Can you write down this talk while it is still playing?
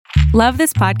Love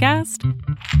this podcast?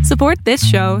 Support this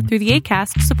show through the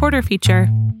Acast supporter feature.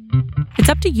 It's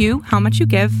up to you how much you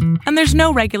give, and there's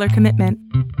no regular commitment.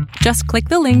 Just click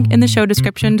the link in the show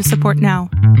description to support now.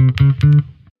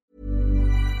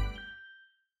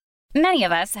 Many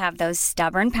of us have those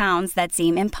stubborn pounds that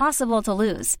seem impossible to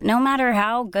lose, no matter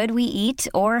how good we eat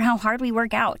or how hard we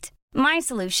work out. My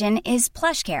solution is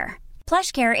PlushCare.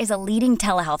 PlushCare is a leading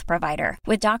telehealth provider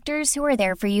with doctors who are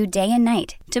there for you day and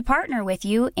night to partner with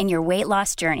you in your weight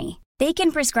loss journey. They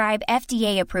can prescribe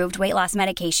FDA-approved weight loss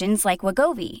medications like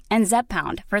Wegovy and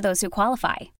Zepbound for those who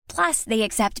qualify. Plus, they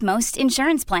accept most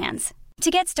insurance plans.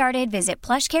 To get started, visit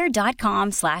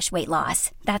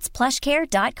plushcare.com/weightloss. That's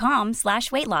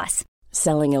plushcare.com/weightloss.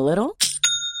 Selling a little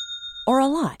or a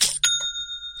lot?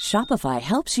 Shopify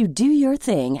helps you do your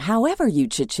thing however you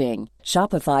cha-ching.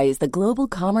 Shopify is the global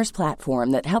commerce platform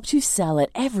that helps you sell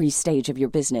at every stage of your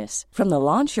business. From the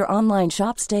launch your online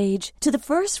shop stage to the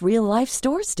first real life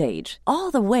store stage,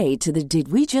 all the way to the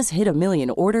did we just hit a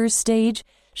million orders stage.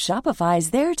 Shopify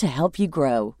is there to help you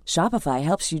grow. Shopify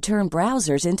helps you turn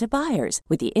browsers into buyers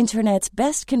with the internet's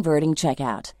best converting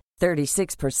checkout.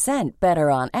 36%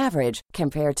 better on average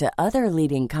compared to other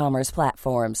leading commerce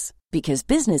platforms. Because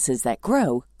businesses that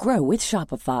grow, grow with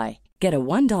Shopify. Get a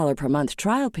 $1 per month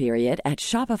trial period at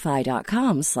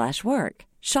shopify.com/work.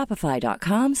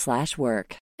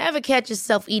 Shopify.com/work. Ever catch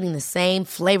yourself eating the same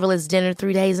flavorless dinner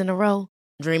 3 days in a row?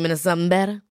 Dreaming of something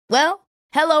better? Well,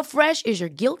 HelloFresh is your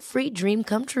guilt-free dream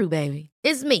come true, baby.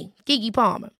 It's me, Keke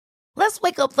Palmer. Let's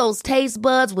wake up those taste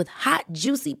buds with hot,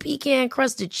 juicy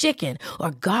pecan-crusted chicken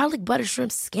or garlic butter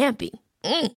shrimp scampi.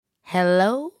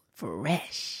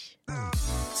 HelloFresh.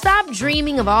 Stop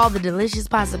dreaming of all the delicious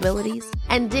possibilities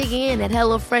and dig in at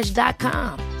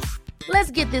HelloFresh.com.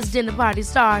 Let's get this dinner party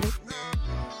started.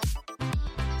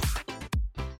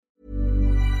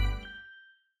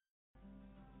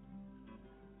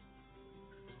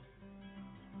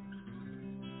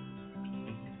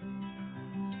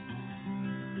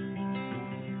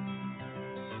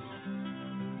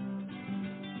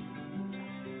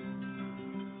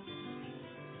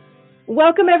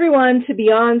 Welcome, everyone, to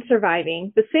Beyond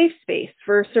Surviving, the safe space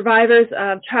for survivors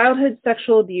of childhood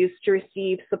sexual abuse to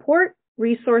receive support,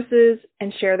 resources,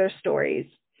 and share their stories.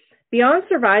 Beyond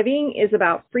Surviving is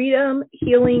about freedom,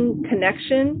 healing,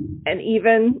 connection, and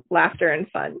even laughter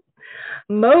and fun.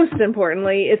 Most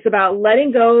importantly, it's about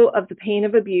letting go of the pain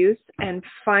of abuse and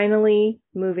finally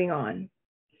moving on.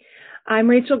 I'm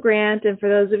Rachel Grant, and for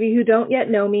those of you who don't yet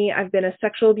know me, I've been a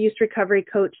sexual abuse recovery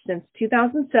coach since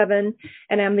 2007,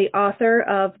 and I'm the author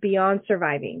of Beyond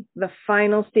Surviving, the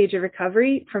final stage of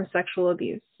recovery from sexual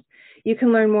abuse. You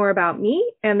can learn more about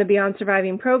me and the Beyond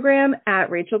Surviving program at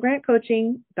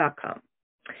rachelgrantcoaching.com.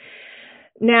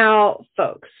 Now,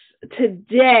 folks,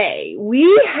 today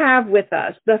we have with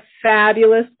us the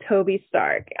fabulous Toby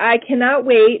Stark. I cannot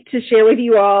wait to share with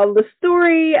you all the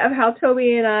story of how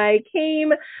Toby and I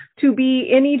came to be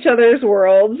in each other's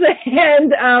worlds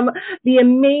and the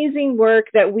amazing work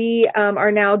that we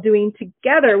are now doing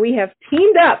together. We have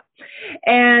teamed up.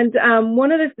 And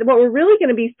what we're really going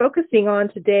to be focusing on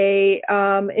today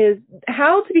is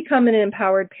how to become an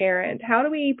empowered parent. How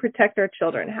do we protect our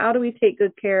children? How do we take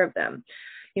good care of them?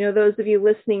 You know, those of you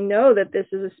listening know that this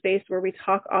is a space where we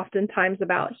talk oftentimes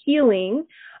about healing,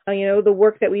 the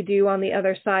work that we do on the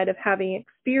other side of having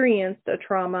experienced a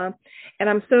trauma. And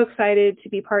I'm so excited to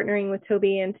be partnering with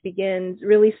Toby and to begin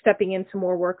really stepping into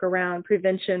more work around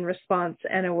prevention, response,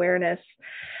 and awareness.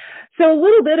 So a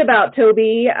little bit about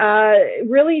Toby.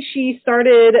 Really, she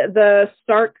started the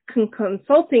Stark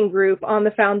Consulting Group on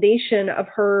the foundation of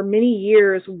her many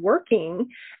years working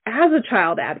as a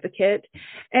child advocate,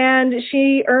 and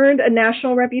she earned a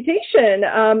national reputation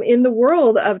in the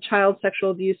world of child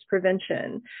sexual abuse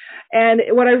prevention. And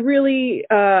what I really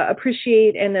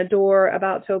appreciate and adore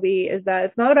about Toby is that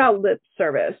it's not about lip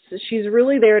service. She's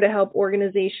really there to help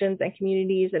organizations and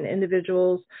communities and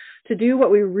individuals to do what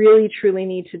we really truly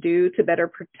need to do to better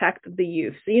protect the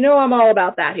youth. So I'm all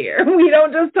about that here. We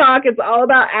don't just talk, it's all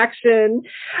about action.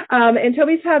 And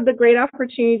Toby's had the great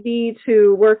opportunity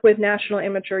to work with national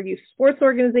amateur youth sports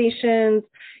organizations,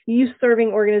 youth-serving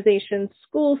organizations,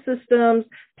 school systems,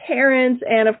 parents,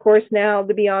 and of course now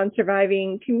the Beyond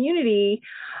Surviving community.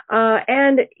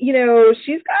 And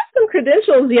she's got some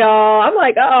credentials, y'all. I'm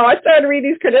like, I started to read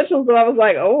these credentials and I was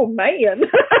like, oh man.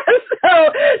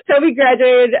 So Toby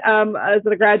graduated as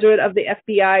a graduate of the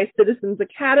FBI Citizens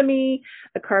Academy,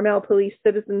 the Carmel Police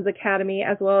Citizens Academy,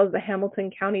 as well as the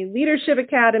Hamilton County Leadership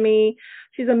Academy.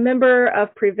 She's a member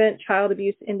of Prevent Child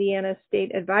Abuse Indiana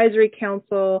State Advisory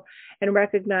Council and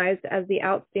recognized as the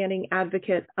Outstanding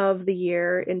Advocate of the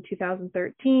Year in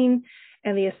 2013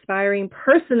 and the Aspiring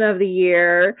Person of the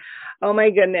Year, oh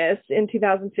my goodness, in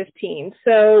 2015.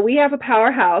 So we have a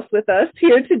powerhouse with us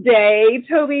here today.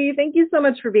 Toby, thank you so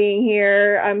much for being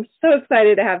here. I'm so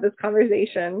excited to have this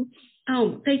conversation.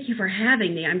 Oh, thank you for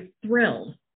having me. I'm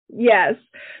thrilled. Yes.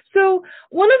 So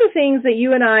one of the things that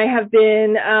you and I have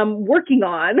been working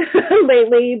on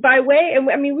lately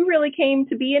we really came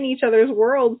to be in each other's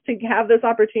worlds to have this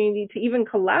opportunity to even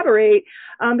collaborate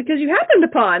because you happened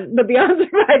upon the Beyond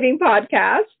Surviving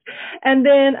podcast. And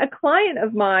then a client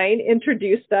of mine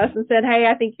introduced us and said, hey,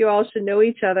 I think you all should know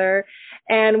each other.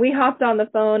 And we hopped on the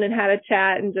phone and had a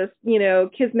chat and just,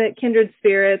 kindred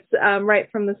spirits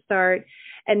right from the start.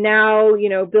 And now,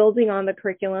 building on the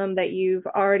curriculum that you've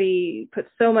already put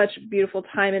so much beautiful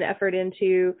time and effort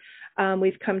into,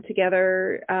 we've come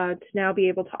together to now be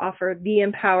able to offer the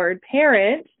empowered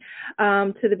parent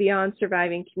to the Beyond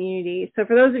Surviving community. So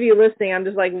for those of you listening, I'm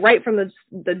just like right from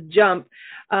the jump,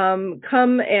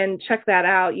 come and check that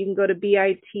out. You can go to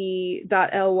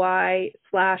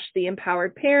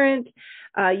bit.ly/theempoweredparent.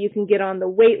 You can get on the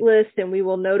wait list and we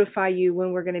will notify you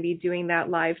when we're going to be doing that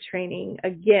live training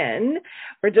again.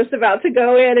 We're just about to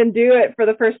go in and do it for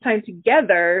the first time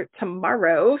together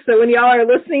tomorrow. So when y'all are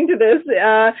listening to this,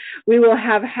 we will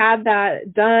have had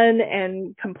that done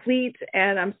and complete,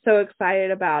 and I'm so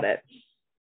excited about it.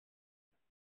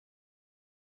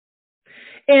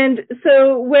 And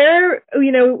so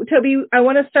Toby, I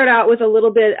want to start out with a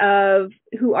little bit of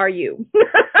who are you?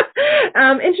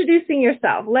 Introducing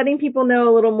yourself, letting people know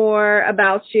a little more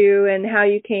about you and how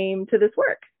you came to this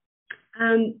work.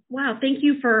 Wow, thank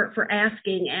you for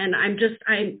asking. And I'm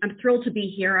thrilled to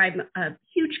be here. I'm a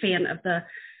huge fan of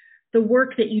the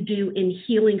work that you do in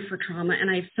healing for trauma. And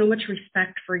I have so much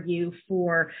respect for you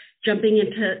for jumping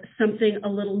into something a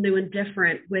little new and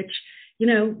different, which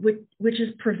is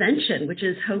prevention, which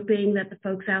is hoping that the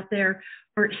folks out there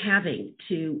aren't having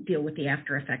to deal with the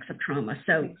after effects of trauma.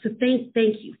 So thank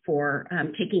you for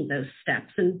taking those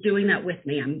steps and doing that with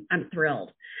me. I'm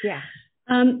thrilled. Yeah.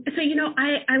 I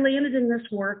landed in this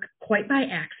work quite by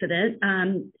accident,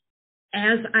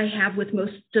 as I have with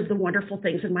most of the wonderful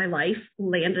things in my life,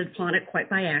 landed upon it quite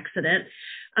by accident.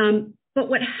 But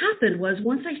what happened was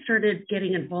once I started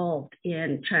getting involved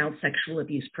in child sexual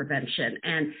abuse prevention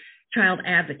and child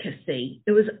advocacy,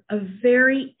 it was a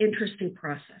very interesting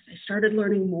process. I started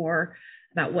learning more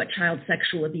about what child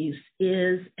sexual abuse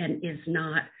is and is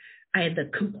not. I had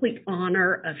the complete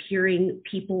honor of hearing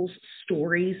people's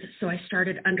stories, so I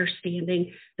started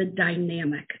understanding the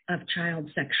dynamic of child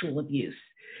sexual abuse.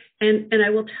 And I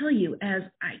will tell you, as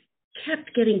I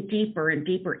kept getting deeper and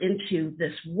deeper into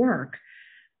this work,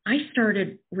 I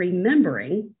started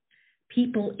remembering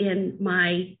people in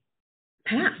my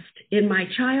past, in my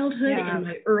childhood, in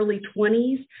my early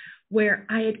 20s, where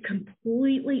I had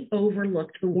completely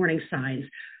overlooked the warning signs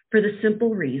for the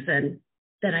simple reason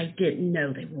that I didn't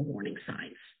know they were warning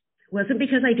signs. It wasn't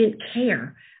because I didn't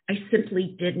care. I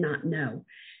simply did not know.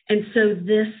 And so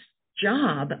this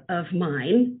job of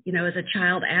mine, as a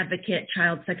child advocate,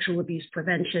 child sexual abuse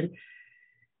prevention,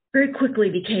 very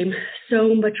quickly became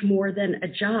so much more than a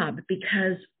job,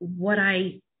 because what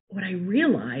I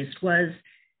realized was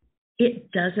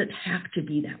it doesn't have to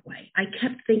be that way. I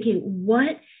kept thinking,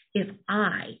 what if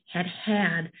I had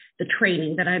had the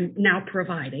training that I'm now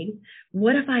providing?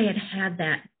 What if I had had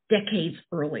that decades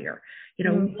earlier?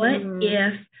 What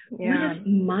if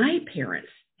my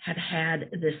parents had had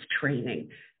this training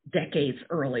decades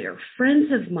earlier,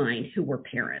 friends of mine who were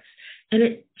parents? And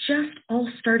it just all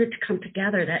started to come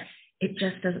together that it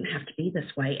just doesn't have to be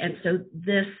this way. And so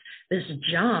this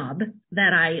job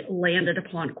that I landed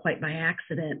upon quite by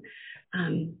accident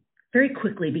very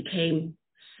quickly became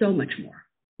so much more.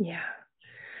 Yeah.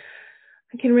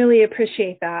 I can really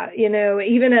appreciate that.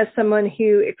 Even as someone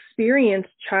who experienced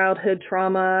childhood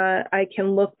trauma, I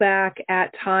can look back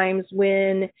at times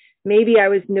when maybe I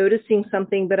was noticing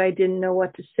something, but I didn't know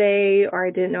what to say, or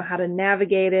I didn't know how to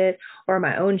navigate it, or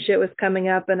my own shit was coming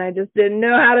up and I just didn't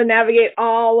know how to navigate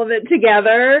all of it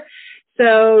together.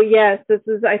 So yes,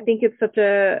 I think it's such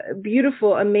a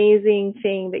beautiful, amazing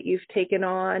thing that you've taken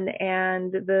on,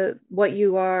 and what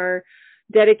you are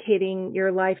dedicating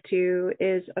your life to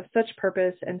is of such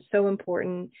purpose and so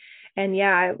important. And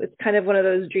yeah, it's kind of one of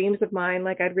those dreams of mine.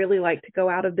 Like, I'd really like to go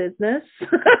out of business.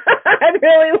 I'd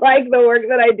really like the work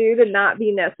that I do to not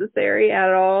be necessary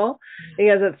at all,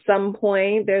 because at some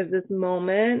point there's this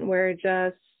moment where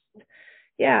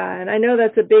and I know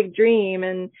that's a big dream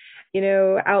and,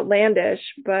 outlandish,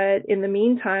 but in the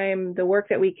meantime, the work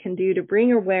that we can do to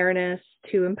bring awareness,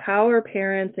 to empower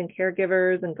parents and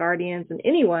caregivers and guardians and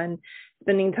anyone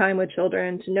spending time with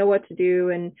children to know what to do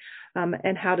and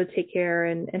and how to take care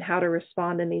and how to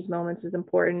respond in these moments is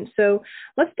important. So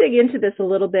let's dig into this a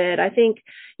little bit. I think,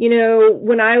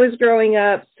 when I was growing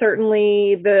up,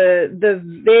 certainly the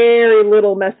very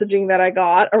little messaging that I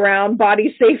got around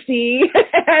body safety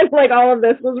and like all of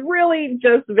this was really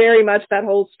just very much that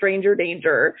whole stranger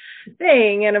danger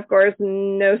thing. And of course,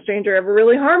 no stranger ever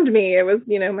really harmed me. It was,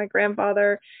 my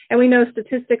grandfather. And we know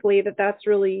statistically that that's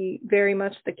really very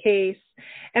much the case.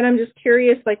 And I'm just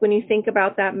curious, like when you think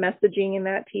about that messaging and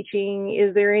that teaching,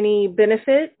 is there any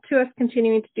benefit to us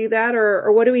continuing to do that,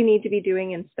 or what do we need to be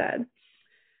doing instead?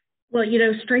 Well,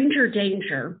 stranger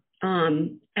danger,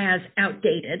 as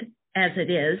outdated as it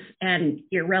is and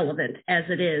irrelevant as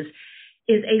it is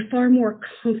a far more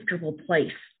comfortable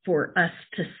place for us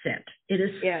to sit. It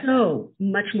is so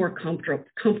much more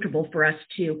comfortable for us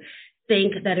to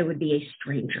think that it would be a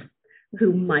stranger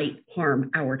who might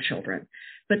harm our children.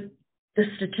 But the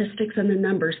statistics and the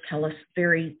numbers tell us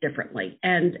very differently.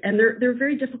 And they're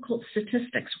very difficult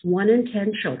statistics. 1 in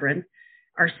 10 children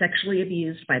are sexually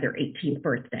abused by their 18th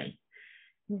birthday.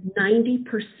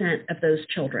 90% of those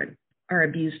children are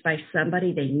abused by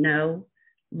somebody they know,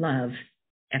 love,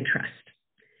 and trust.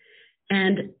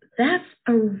 And that's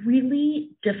a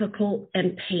really difficult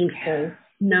and painful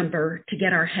number to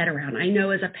get our head around. I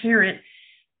know as a parent,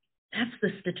 that's the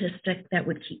statistic that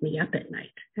would keep me up at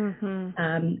night.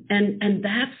 And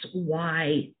that's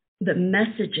why the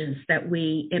messages that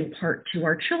we impart to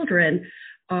our children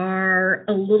are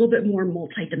a little bit more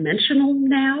multidimensional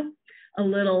now, a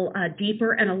little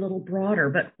deeper and a little broader.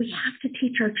 But we have to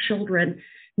teach our children,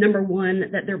 number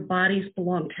one, that their bodies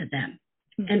belong to them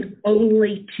and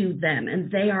only to them.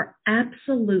 And they are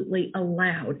absolutely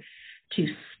allowed to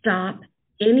stop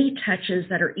any touches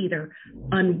that are either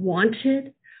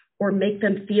unwanted or make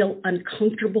them feel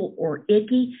uncomfortable or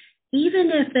icky, even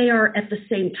if they are at the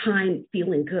same time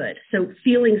feeling good. So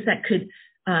feelings that could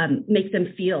make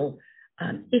them feel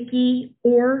icky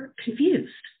or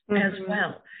confused as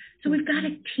well. So we've got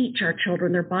to teach our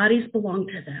children their bodies belong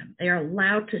to them. They are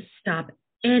allowed to stop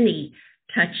any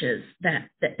touches that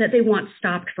they want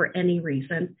stopped for any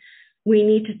reason. We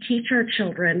need to teach our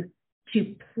children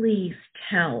to please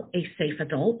tell a safe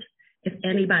adult if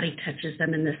anybody touches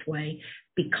them in this way,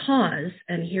 because,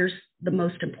 and here's the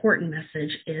most important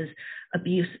message, is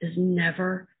abuse is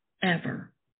never,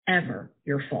 ever, ever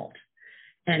your fault.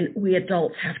 And we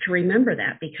adults have to remember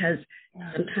that, because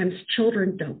sometimes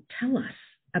children don't tell us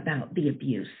about the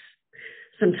abuse.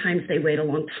 Sometimes they wait a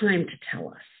long time to tell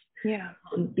us.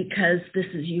 Because this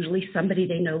is usually somebody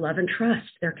they know, love, and trust.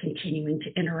 They're continuing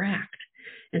to interact.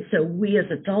 And so we as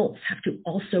adults have to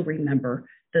also remember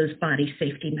those body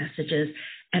safety messages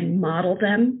and model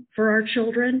them for our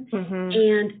children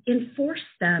and enforce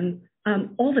them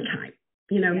all the time,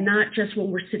 not just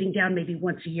when we're sitting down maybe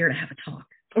once a year to have a talk.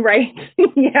 Right.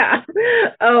 Yeah.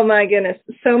 Oh my goodness.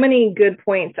 So many good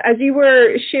points. As you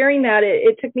were sharing that,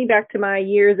 it took me back to my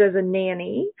years as a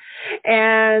nanny,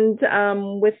 and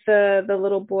with the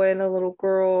little boy and the little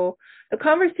girl, the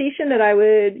conversation that I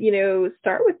would,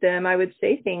 start with them, I would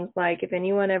say things like, if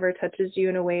anyone ever touches you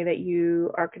in a way that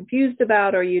you are confused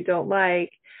about or you don't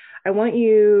like, I want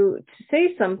you to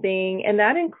say something. And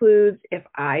that includes if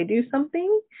I do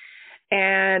something,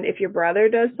 and if your brother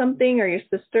does something, or your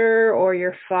sister or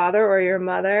your father or your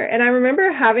mother. And I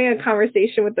remember having a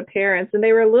conversation with the parents, and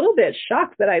they were a little bit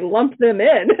shocked that I lumped them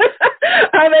in.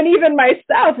 And even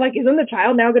myself, like, isn't the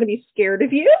child now going to be scared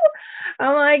of you?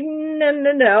 I'm like,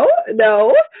 no.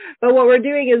 But what we're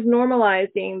doing is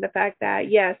normalizing the fact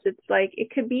that, yes, it's like, it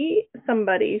could be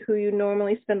somebody who you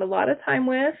normally spend a lot of time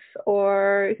with,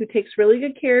 or who takes really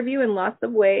good care of you in lots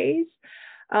of ways.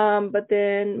 But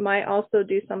then might also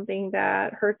do something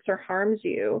that hurts or harms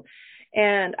you.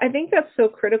 And I think that's so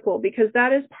critical, because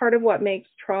that is part of what makes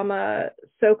trauma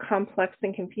so complex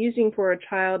and confusing for a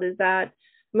child, is that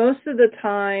most of the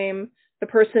time the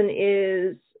person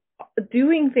is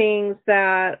doing things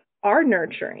that are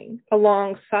nurturing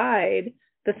alongside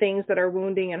the things that are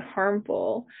wounding and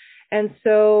harmful. And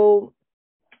so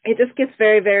it just gets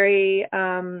very, very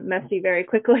messy very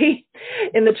quickly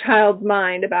in the child's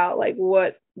mind about like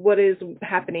what is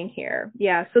happening here.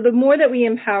 Yeah. So the more that we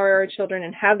empower our children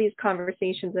and have these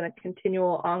conversations on a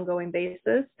continual, ongoing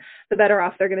basis, the better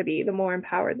off they're going to be, the more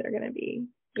empowered they're going to be.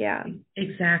 Yeah,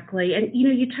 exactly. And,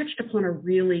 you touched upon a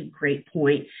really great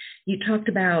point. You talked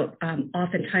about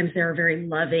oftentimes there are very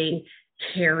loving,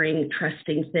 caring,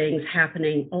 trusting things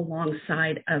happening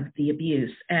alongside of the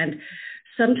abuse. And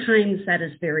sometimes that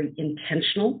is very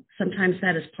intentional. Sometimes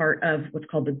that is part of what's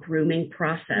called the grooming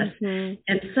process.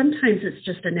 And sometimes it's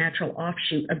just a natural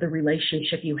offshoot of the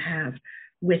relationship you have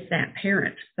with that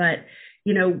parent. But,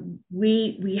 You know,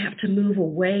 we have to move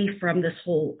away from this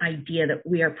whole idea that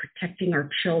we are protecting our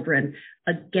children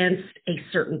against a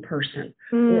certain person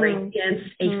or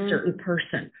against a certain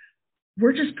person.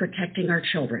 We're just protecting our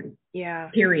children. Yeah.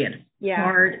 Period. Yeah.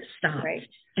 Hard stop. Right.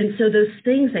 And so those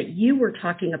things that you were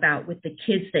talking about with the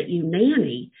kids that you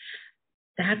nanny,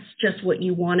 that's just what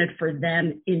you wanted for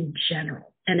them in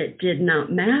general. And it did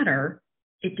not matter.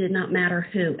 It did not matter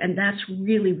who. And that's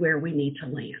really where we need to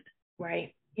land.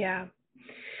 Right. Yeah.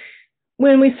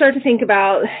 When we start to think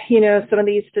about, you know, some of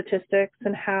these statistics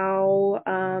and how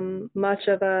much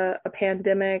of a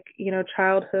pandemic, you know,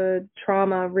 childhood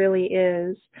trauma really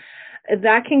is,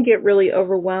 that can get really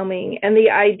overwhelming. And the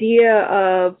idea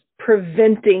of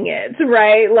preventing it,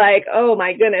 right? Like, oh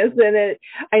my goodness. And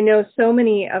I know so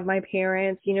many of my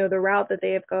parents, you know, the route that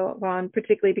they have gone,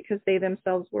 particularly because they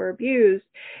themselves were abused,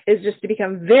 is just to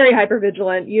become very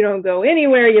hypervigilant. You don't go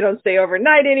anywhere, you don't stay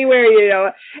overnight anywhere, you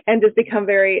know, and just become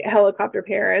very helicopter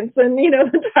parents. And, you know,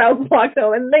 the child's walked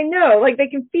home and they know, like they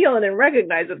can feel it and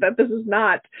recognize it, that this is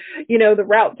not, you know, the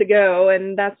route to go.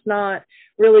 And that's not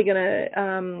really going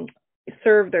to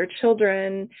serve their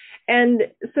children. And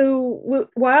so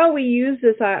while we use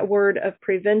this word of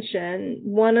prevention,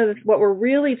 what we're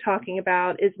really talking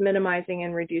about is minimizing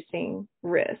and reducing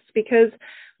risk, because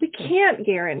we can't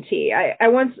guarantee. I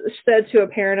once said to a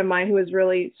parent of mine who was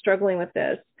really struggling with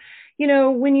this, you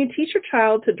know, when you teach your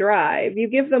child to drive, you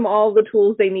give them all the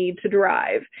tools they need to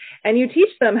drive, and you teach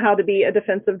them how to be a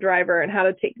defensive driver and how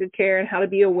to take good care and how to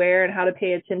be aware and how to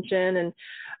pay attention and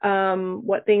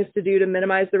what things to do to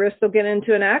minimize the risk they'll get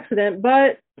into an accident,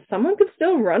 but someone could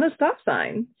still run a stop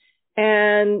sign.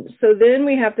 And so then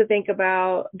we have to think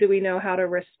about, do we know how to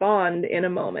respond in a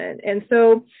moment? And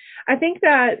so I think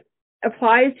that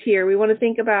applies here. We want to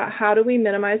think about, how do we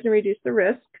minimize and reduce the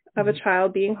risk of a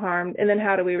child being harmed, and then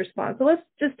how do we respond? So let's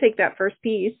just take that first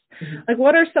piece. Like,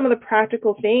 what are some of the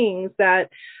practical things that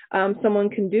someone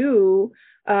can do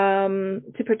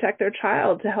to protect their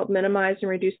child to help minimize and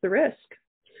reduce the risk?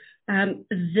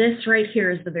 This right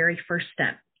here is the very first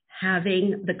step,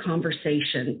 having the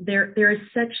conversation. There is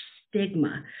such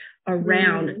stigma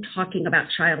around talking about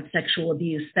child sexual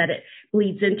abuse that it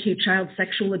bleeds into child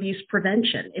sexual abuse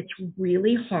prevention. It's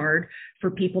really hard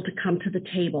for people to come to the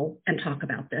table and talk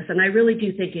about this. And I really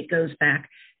do think it goes back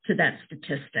to that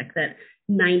statistic that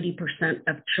 90%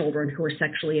 of children who are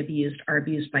sexually abused are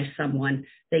abused by someone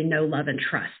they know, love, and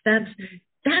trust.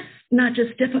 That's not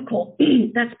just difficult,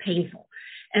 that's painful.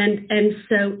 And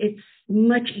so it's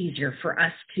much easier for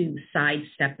us to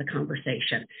sidestep the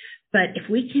conversation. But if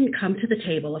we can come to the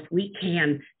table, if we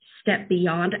can step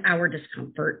beyond our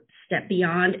discomfort, step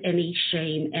beyond any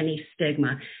shame, any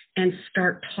stigma, and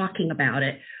start talking about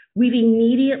it, we've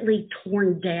immediately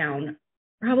torn down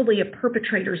probably a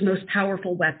perpetrator's most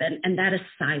powerful weapon, and that is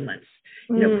silence.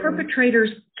 You know, perpetrators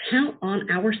count on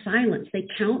our silence. They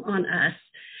count on us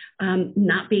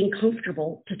not being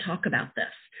comfortable to talk about this.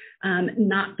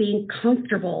 Not being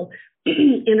comfortable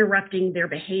interrupting their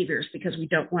behaviors because we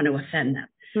don't want to offend them.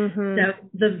 So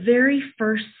the very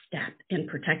first step in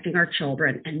protecting our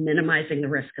children and minimizing the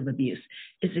risk of abuse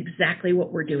is exactly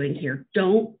what we're doing here.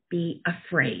 Don't be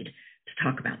afraid to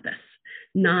talk about this,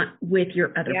 not with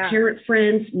your other parent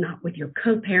friends, not with your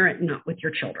co-parent, not with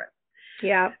your children.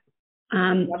 Yeah.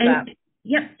 Love that.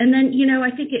 Yep. And then, you know,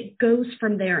 I think it goes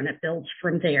from there and it builds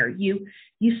from there. You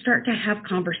start to have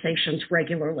conversations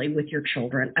regularly with your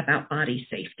children about body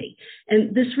safety.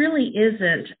 And this really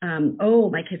isn't,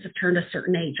 my kids have turned a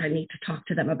certain age, I need to talk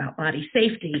to them about body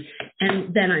safety,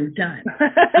 and then I'm done.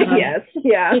 Yes.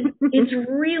 Yeah. It's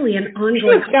really an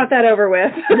ongoing. Got that over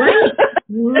with.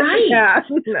 Right. Yeah.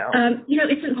 No. You know,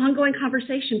 it's an ongoing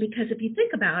conversation, because if you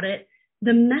think about it,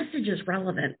 the message is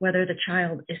relevant whether the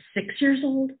child is 6 years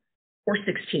old or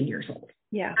 16 years old.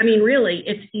 Yeah. I mean, really,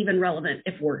 it's even relevant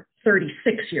if we're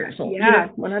 36 years old. Yeah,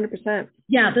 100%.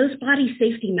 Yeah, those body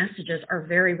safety messages are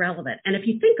very relevant. And if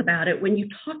you think about it, when you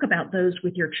talk about those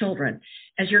with your children,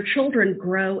 as your children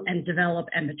grow and develop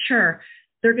and mature,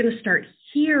 they're going to start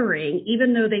hearing,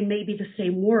 even though they may be the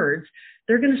same words,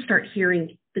 they're going to start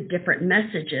hearing the different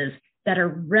messages that are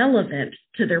relevant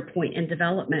to their point in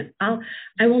development.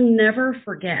 I will never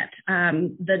forget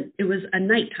it was a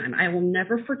nighttime. I will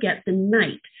never forget the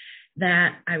night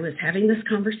that I was having this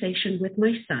conversation with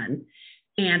my son,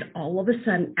 and all of a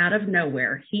sudden, out of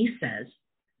nowhere, he says,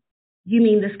 "You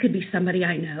mean this could be somebody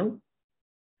I know?"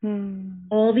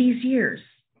 All these years.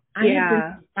 I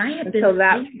had been. So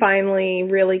that finally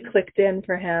really clicked in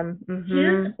for him.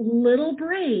 His little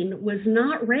brain was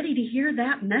not ready to hear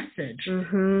that message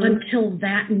until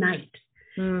that night.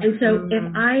 And so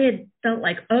if I had felt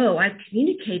like, oh, I've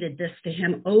communicated this to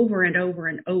him over and over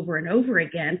and over and over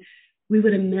again, we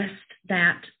would have missed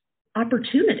that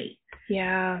opportunity.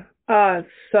 Yeah. Oh, it's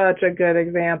such a good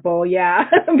example. Yeah.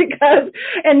 Because,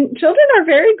 and children are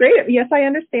very great at, yes, I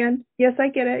understand. Yes, I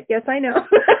get it. Yes, I know.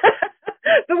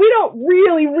 But we don't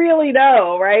really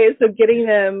know, right? So getting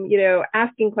them,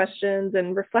 asking questions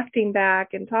and reflecting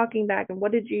back and talking back and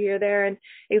what did you hear there? And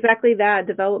exactly that,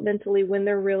 developmentally, when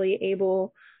they're really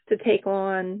able to take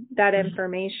on that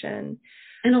information.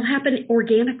 And it'll happen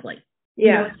organically.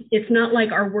 Yeah. It's not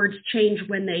like our words change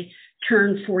when they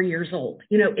turn 4 years old.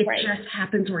 It right. just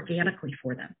happens organically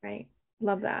for them. Right.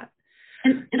 Love that.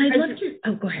 And I'd love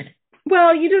to, go ahead.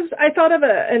 Well, I thought of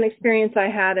an experience I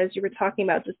had as you were talking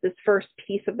about just this first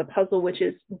piece of the puzzle, which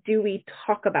is, do we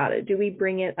talk about it? Do we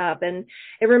bring it up? And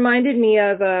it reminded me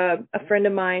of a friend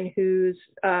of mine whose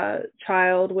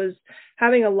child was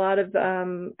having a lot of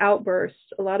outbursts,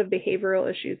 a lot of behavioral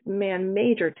issues,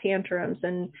 major tantrums.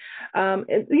 And,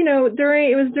 it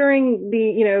was during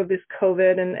the, this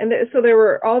COVID. And so there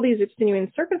were all these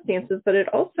extenuating circumstances, but it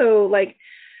also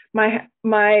my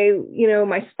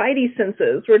spidey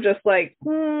senses were just like,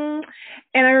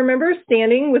 And I remember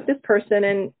standing with this person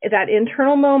and that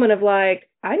internal moment of I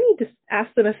need to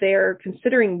ask them if they are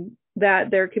considering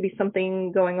that there could be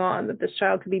something going on, that this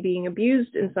child could be being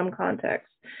abused in some context.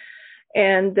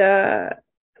 And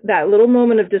that little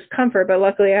moment of discomfort, but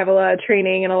luckily I have a lot of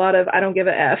training and a lot of, I don't give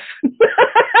a F.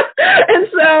 And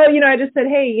so, I just said,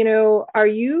 hey, are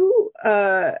you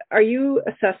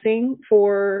assessing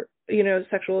for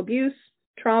sexual abuse,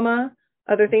 trauma,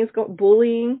 other things,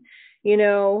 bullying,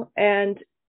 and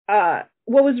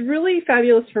what was really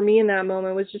fabulous for me in that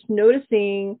moment was just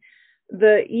noticing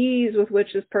the ease with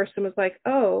which this person was like,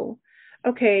 oh,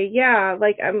 okay, yeah,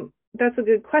 that's a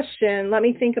good question. Let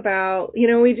me think about,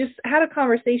 we just had a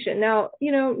conversation. Now,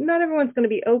 not everyone's going to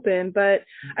be open, but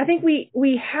I think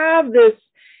we have this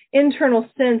internal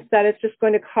sense that it's just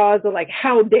going to cause a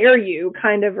how dare you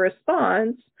kind of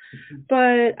response.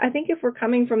 But I think if we're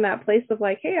coming from that place of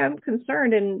hey, I'm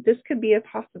concerned and this could be a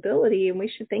possibility and we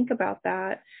should think about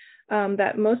that,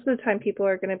 that most of the time people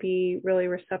are going to be really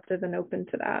receptive and open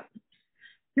to that.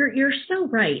 You're so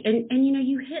right. And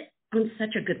you hit on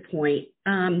such a good point.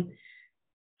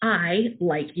 I,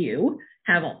 like you,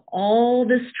 have all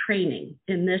this training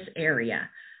in this area.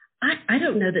 I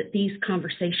don't know that these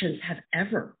conversations have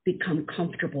ever become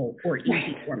comfortable or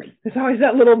easy for me. There's always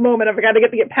that little moment of I got to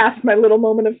get past my little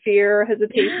moment of fear,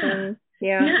 hesitation.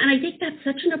 Yeah. And I think that's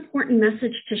such an important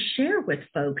message to share with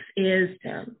folks is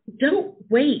don't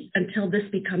wait until this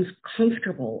becomes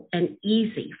comfortable and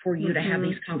easy for you to have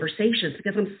these conversations,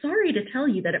 because I'm sorry to tell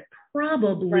you that it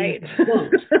probably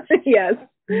won't. Yes.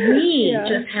 We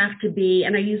just have to be,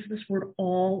 and I use this word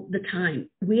all the time,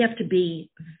 we have to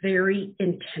be very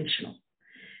intentional,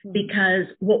 because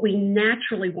what we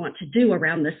naturally want to do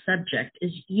around this subject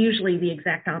is usually the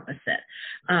exact opposite.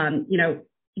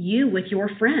 You with your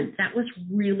friend, that was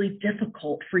really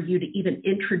difficult for you to even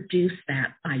introduce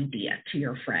that idea to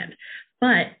your friend,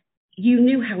 but you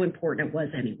knew how important it was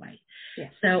anyway.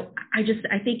 Yes. So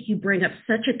I think you bring up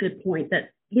such a good point that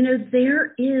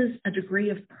there is a degree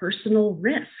of personal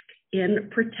risk in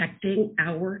protecting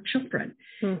our children.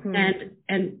 And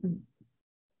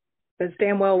it's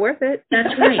damn well worth it.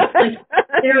 That's right.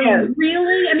 There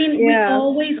really, we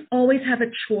always have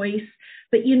a choice,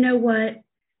 but you know what?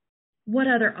 What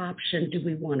other option do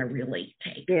we want to really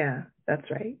take? Yeah, that's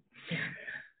right. Yeah.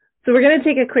 So we're going to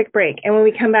take a quick break. And when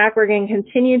we come back, we're going to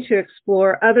continue to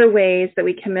explore other ways that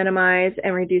we can minimize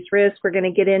and reduce risk. We're going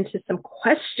to get into some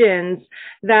questions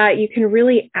that you can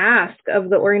really ask of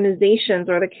the organizations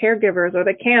or the caregivers or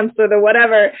the camps or the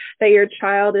whatever that your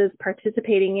child is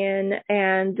participating in,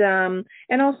 and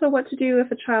also what to do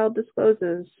if a child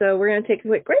discloses. So we're going to take a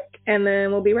quick break, and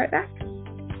then we'll be right back.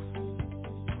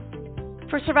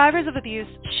 For survivors of abuse,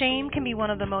 shame can be one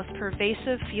of the most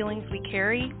pervasive feelings we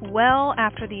carry well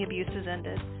after the abuse has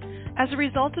ended. As a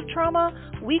result of trauma,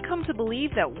 we come to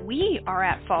believe that we are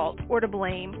at fault or to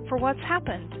blame for what's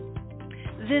happened.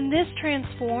 Then this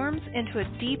transforms into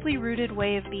a deeply rooted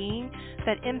way of being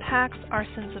that impacts our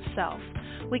sense of self.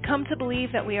 We come to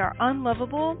believe that we are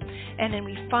unlovable, and then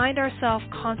we find ourselves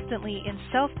constantly in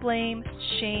self-blame,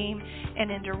 shame,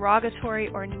 and in derogatory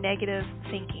or negative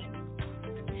thinking.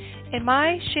 In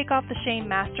my Shake Off the Shame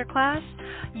Masterclass,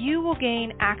 you will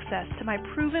gain access to my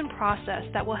proven process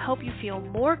that will help you feel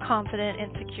more confident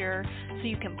and secure so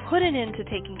you can put an end to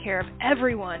taking care of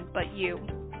everyone but you.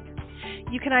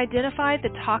 You can identify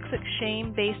the toxic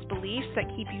shame-based beliefs that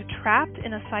keep you trapped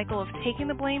in a cycle of taking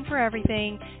the blame for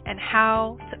everything and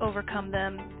how to overcome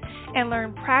them. and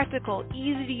learn practical,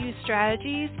 easy-to-use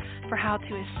strategies for how to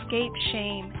escape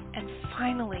shame and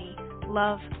finally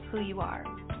love who you are.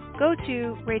 Go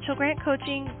to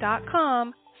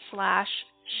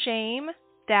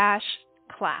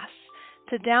rachelgrantcoaching.com/shame-class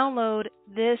to download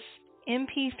this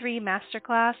MP3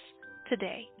 masterclass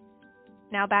today.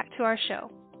 Now back to our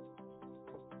show.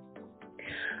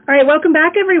 All right, welcome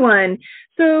back, everyone.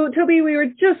 So, Toby, we were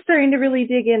just starting to really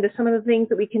dig into some of the things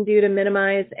that we can do to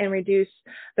minimize and reduce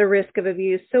the risk of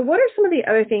abuse. So what are some of the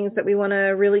other things that we want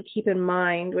to really keep in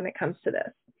mind when it comes to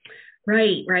this?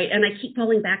 Right. And I keep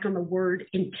falling back on the word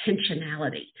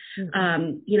intentionality.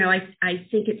 I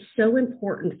think it's so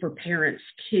important for parents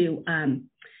to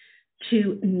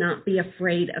not be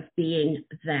afraid of being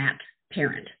that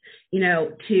parent,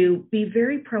 to be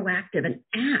very proactive and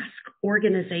ask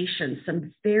organizations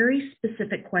some very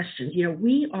specific questions.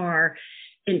 We are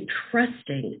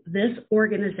entrusting this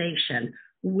organization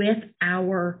with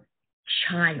our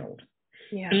child.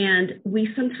 Yeah. And we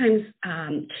sometimes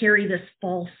carry this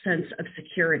false sense of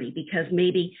security because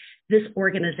maybe this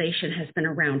organization has been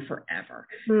around forever.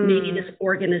 Maybe this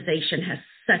organization has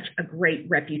such a great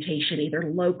reputation, either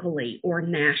locally or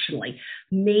nationally.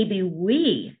 Maybe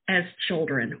we as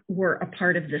children were a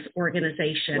part of this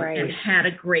organization and had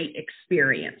a great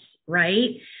experience,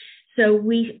 right? So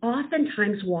we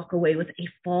oftentimes walk away with a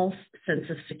false sense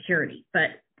of security,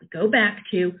 but we go back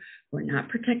to we're not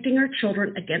protecting our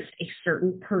children against a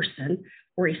certain person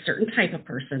or a certain type of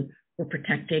person. We're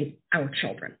protecting our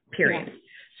children, period. Yeah.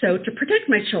 So to protect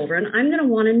my children, I'm going to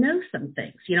want to know some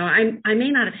things. I may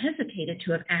not have hesitated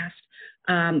to have asked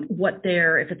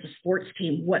if it's a sports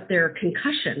team, what their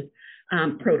concussion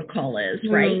protocol is,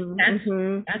 right?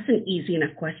 That's an easy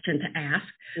enough question to ask.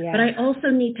 Yeah. But I also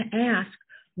need to ask,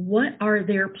 what are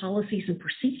their policies and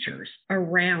procedures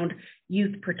around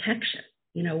youth protection?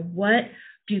 What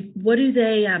do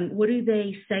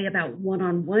they say about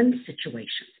one-on-one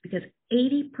situations? Because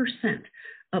 80%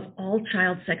 of all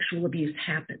child sexual abuse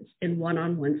happens in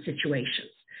one-on-one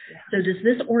situations. Yeah. So does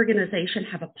this organization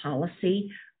have a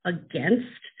policy against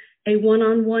a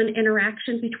one-on-one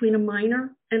interaction between a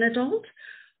minor and adult?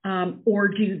 Or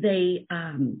do they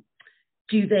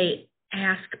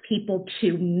ask people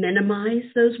to minimize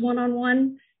those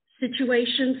one-on-one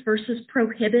situations versus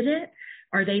prohibit it?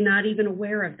 Are they not even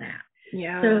aware of that?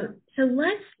 Yeah. So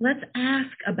let's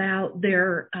ask about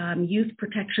their youth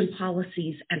protection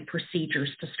policies and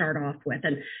procedures to start off with.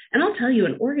 And I'll tell you,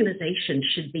 an organization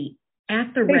should be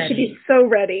at the ready. They should be so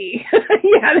ready.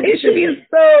 Yeah, they should be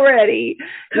so ready.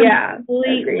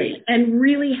 Completely. Yeah, and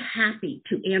really happy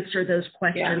to answer those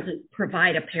questions and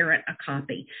provide a parent a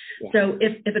copy. Yeah. So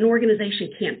if an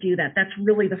organization can't do that, that's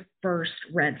really the first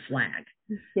red flag.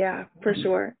 Yeah, for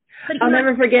sure. I'll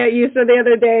never forget you said the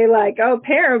other day, like,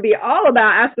 parent would be all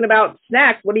about asking about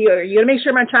snacks. Are you going to make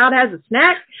sure my child has a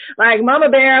snack? Like Mama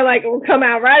Bear, will come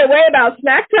out right away about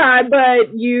snack time,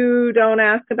 but you don't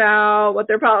ask about what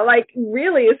they're probably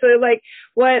really. So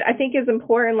what I think is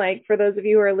important, for those of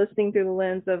you who are listening through the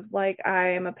lens of I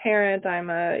am a parent,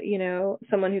 I'm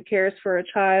someone who cares for a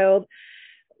child.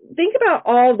 Think about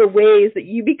all the ways that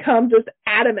you become just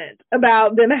adamant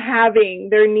about them having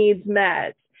their needs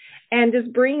met, and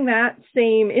just bring that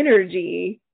same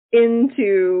energy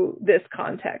into this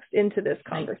context, into this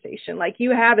conversation.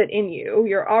 You have it in you.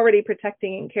 You're already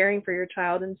protecting and caring for your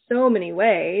child in so many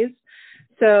ways.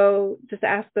 So just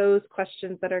ask those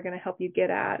questions that are going to help you get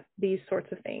at these sorts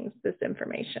of things, this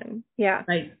information. Yeah.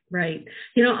 Right.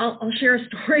 I'll share a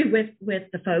story with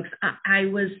the folks. I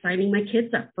was signing my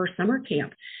kids up for summer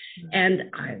camp, and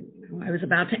I was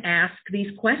about to ask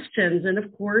these questions. And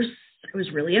of course, I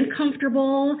was really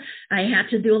uncomfortable. I had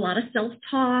to do a lot of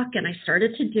self-talk, and I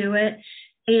started to do it.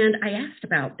 And I asked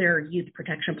about their youth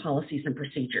protection policies and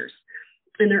procedures.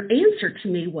 And their answer to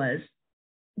me was,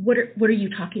 what are you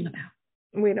talking about?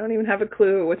 We don't even have a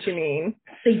clue what you mean.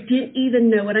 They didn't even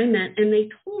know what I meant. And they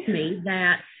told me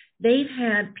that they've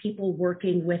had people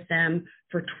working with them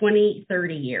for 20,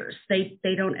 30 years. They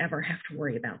don't ever have to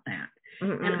worry about that.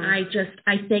 Mm-mm. And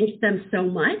I thanked them so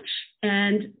much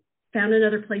and found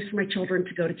another place for my children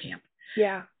to go to camp.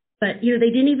 Yeah. But, they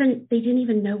didn't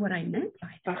even know what I meant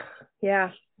by that.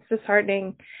 Yeah. It's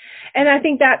disheartening. And I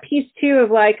think that piece too of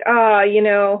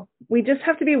we just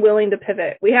have to be willing to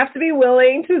pivot. We have to be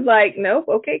willing to nope,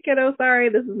 okay, kiddo, sorry,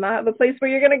 this is not the place where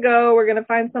you're going to go. We're going to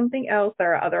find something else.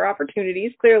 There are other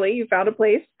opportunities. Clearly, you found a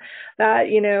place that,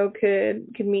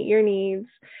 could meet your needs.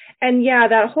 And yeah,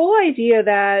 that whole idea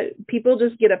that people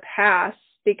just get a pass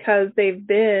because they've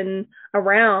been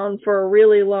around for a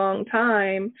really long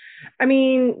time. I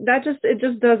mean, it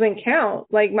just doesn't count.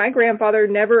 Like, my grandfather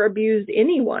never abused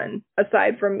anyone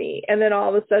aside from me. And then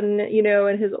all of a sudden,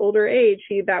 in his older age,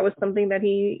 that was something that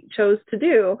he chose to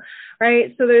do.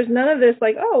 Right. So there's none of this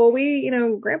like, oh,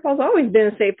 well, grandpa's always been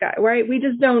a safe guy. Right. We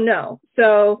just don't know.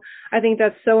 So I think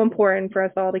that's so important for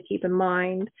us all to keep in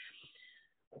mind.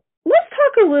 Let's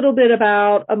talk a little bit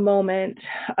about a moment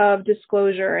of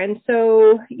disclosure. And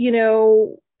so,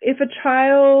 if a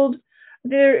child,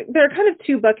 there are kind of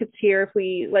two buckets here. If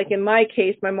we, like in my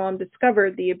case, my mom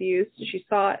discovered the abuse, she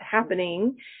saw it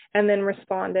happening and then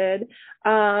responded.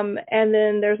 And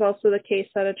then there's also the case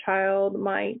that a child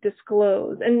might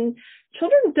disclose. And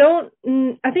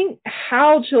I think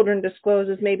how children disclose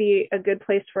is maybe a good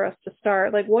place for us to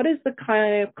start. Like, what is the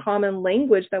kind of common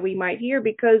language that we might hear?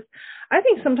 Because I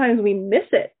think sometimes we miss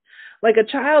it. Like,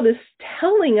 a child is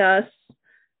telling us,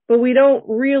 but we don't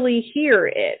really hear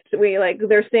it.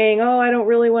 They're saying, oh, I don't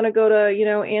really want to go to,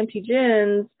 Auntie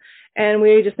Jen's. And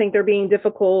we just think they're being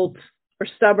difficult or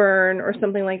stubborn or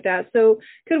something like that. So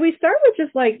could we start with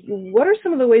just what are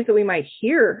some of the ways that we might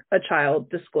hear a child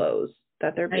disclose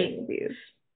that they're being abused?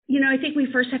 I think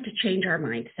we first have to change our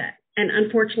mindset. And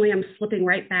unfortunately, I'm slipping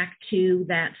right back to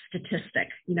that statistic.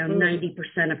 90%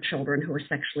 of children who are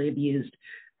sexually abused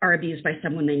are abused by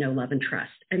someone they know, love, and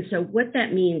trust. And so what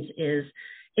that means is,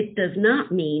 it does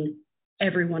not mean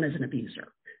everyone is an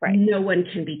abuser. Right. No one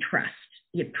can be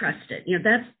trusted.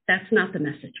 That's not the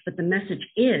message. But the message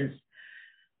is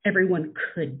everyone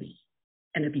could be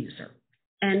an abuser.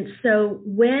 And so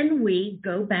when we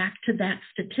go back to that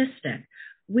statistic,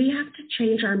 we have to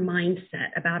change our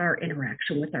mindset about our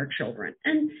interaction with our children.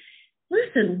 And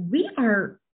listen, we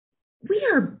are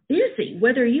busy,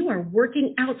 whether you are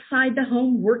working outside the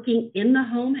home, working in the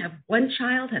home, have one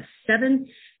child, have 7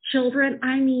 children.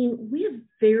 I mean, we have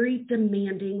very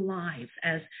demanding lives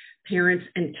as parents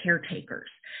and caretakers.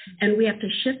 And we have to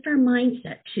shift our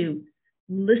mindset to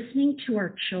listening to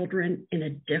our children in a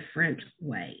different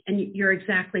way. And you're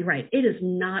exactly right. It is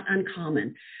not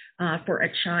uncommon for a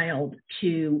child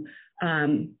to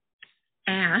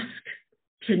ask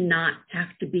to not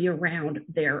have to be around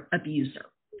their abuser.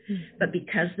 But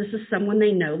because this is someone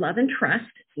they know, love, and trust,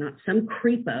 it's not some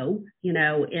creepo,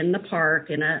 in the park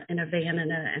in a van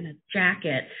and a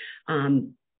jacket.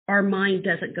 Our mind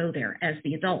doesn't go there as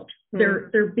the adult.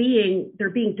 They're being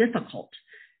difficult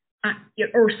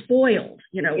or spoiled,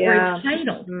 or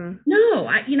entitled. No,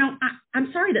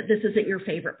 I'm sorry that this isn't your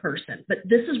favorite person, but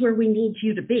this is where we need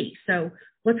you to be. So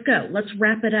let's go. Let's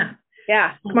wrap it up.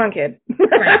 Yeah, come on, kid.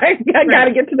 Right. I got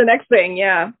to get to the next thing.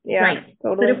 Yeah, right.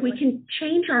 Totally. But if we can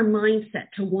change our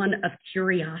mindset to one of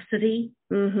curiosity,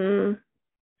 yeah, and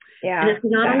it's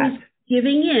not always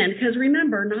giving in, because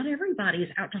remember, not everybody is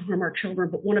out to harm our children,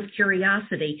 but one of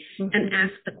curiosity, and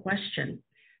ask the question,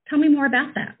 tell me more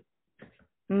about that.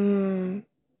 You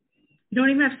don't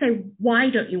even have to say, why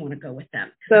don't you want to go with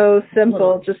them? So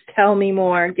simple. Just tell me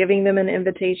more, giving them an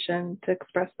invitation to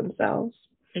express themselves.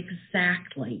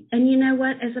 Exactly. And you know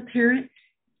what? As a parent,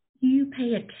 you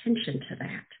pay attention to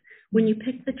that. When you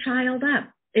pick the child up,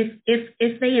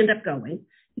 if they end up going,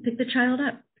 you pick the child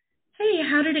up. Hey,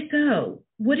 how did it go?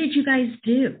 What did you guys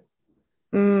do?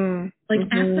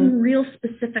 Ask them real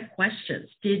specific questions.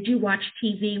 Did you watch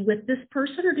TV with this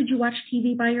person, or did you watch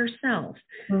TV by yourself?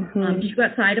 Did you go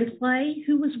outside and play?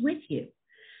 Who was with you?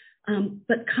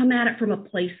 But come at it from a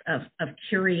place of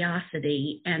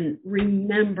curiosity, and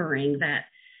remembering that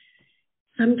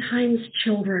sometimes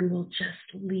children will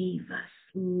just leave us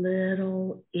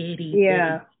little itty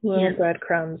little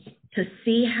breadcrumbs to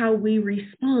see how we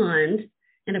respond.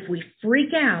 And if we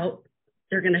freak out,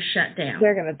 they're going to shut down.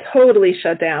 They're going to totally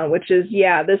shut down, which is,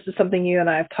 this is something you and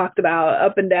I have talked about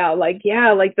up and down.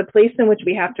 The place in which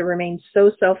we have to remain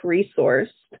so self-resourced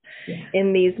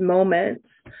in these moments,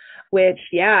 which,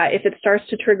 if it starts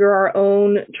to trigger our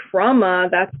own trauma,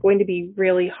 that's going to be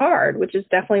really hard, which is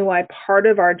definitely why part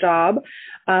of our job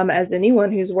as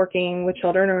anyone who's working with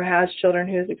children or has children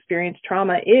who's experienced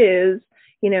trauma is,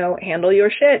 handle your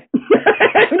shit.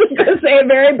 I'm just going to say it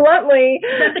very bluntly.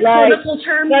 Is that the political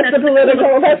term?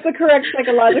 That's the correct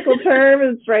psychological term.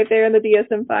 It's right there in the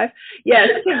DSM-5. Yes.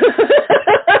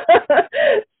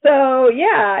 So,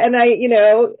 and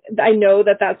I know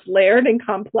that that's layered and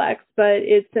complex, but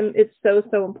it's so,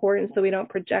 so important so we don't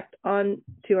project on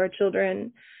to our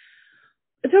children.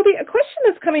 Toby, a question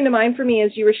that's coming to mind for me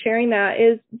as you were sharing that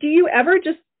is, do you ever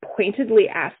just pointedly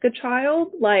ask a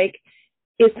child,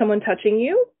 is someone touching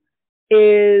you?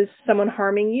 Is someone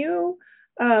harming you?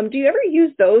 Do you ever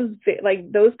use those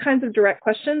kinds of direct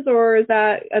questions, or is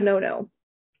that a no-no?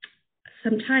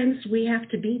 sometimes we have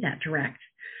to be that direct.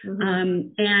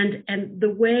 And the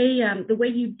way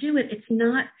you do it, it's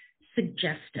not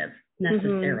suggestive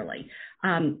necessarily.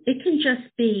 It can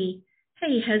just be,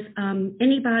 hey, has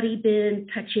anybody been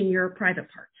touching your private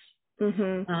parts?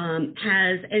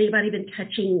 Has anybody been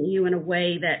touching you in a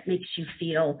way that makes you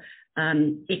feel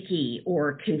icky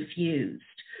or confused?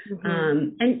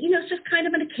 And, it's just kind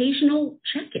of an occasional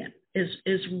check-in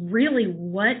is really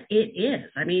what it is.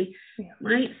 I mean,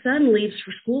 my son leaves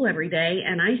for school every day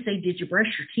and I say, did you brush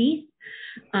your teeth?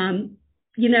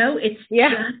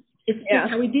 It's just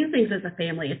how we do things as a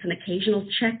family. It's an occasional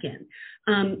check-in.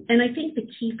 And I think the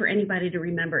key for anybody to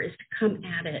remember is to come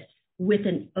at it with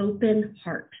an open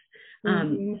heart,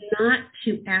 not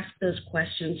to ask those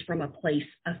questions from a place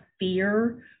of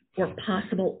fear or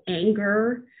possible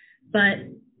anger, but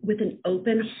with an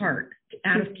open heart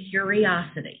out of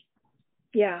curiosity.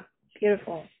 Yeah,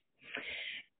 beautiful.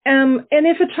 And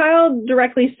if a child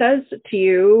directly says to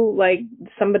you, like,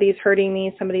 somebody's hurting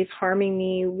me, somebody's harming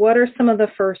me, what are some of the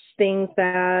first things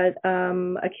that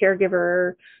a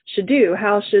caregiver should do?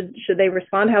 How should they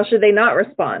respond? How should they not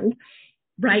respond?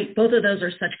 Right. Both of those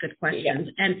are such good questions.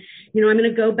 Yeah. And, I'm going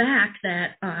to go back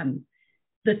that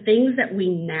the things that we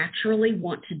naturally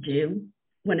want to do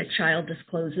when a child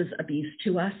discloses abuse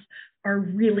to us are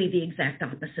really the exact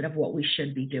opposite of what we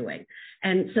should be doing.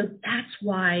 And so that's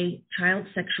why child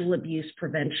sexual abuse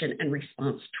prevention and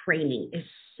response training is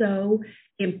so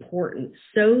important,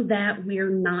 so that we're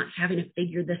not having to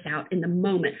figure this out in the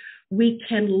moment. We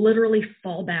can literally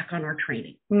fall back on our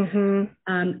training. And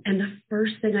the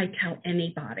first thing I tell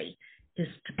anybody is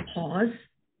to pause,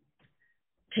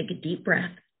 take a deep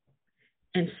breath,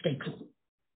 and stay calm.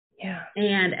 Yeah.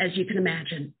 And as you can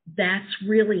imagine, that's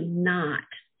really not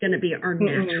going to be our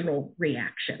natural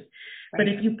reaction. Right. But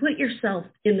if you put yourself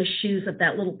in the shoes of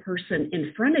that little person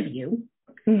in front of you,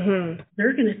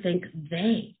 they're going to think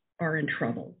they are in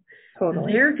trouble.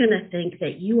 Totally. They're going to think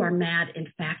that you are mad, in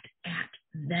fact, at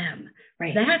them.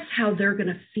 Right. That's how they're going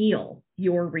to feel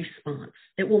your response.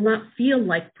 It will not feel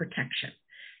like protection.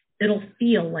 It'll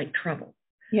feel like trouble.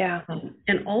 Yeah.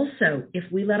 And also, if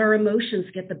we let our emotions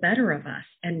get the better of us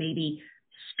and maybe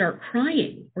start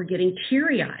crying or getting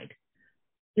teary-eyed,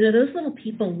 those little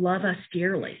people love us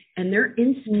dearly, and their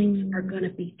instincts are going to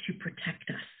be to protect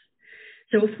us.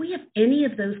 So if we have any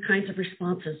of those kinds of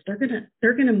responses, they're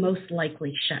going to most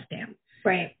likely shut down.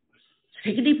 Right. So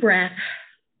take a deep breath.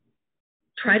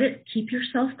 Try to keep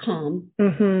yourself calm.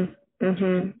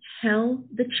 Tell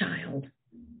the child,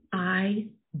 I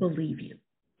believe you.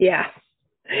 Yeah.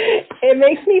 It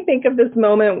makes me think of this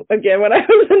moment again when I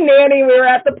was a nanny. We were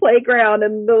at the playground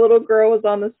and the little girl was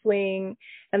on the swing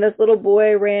and this little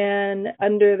boy ran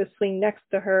under the swing next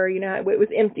to her. It was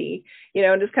empty,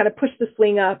 and just kind of pushed the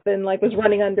swing up and was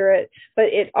running under it, but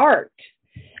it arced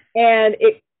and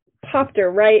it popped her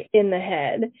right in the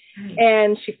head.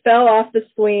 And she fell off the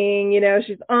swing.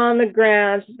 She's on the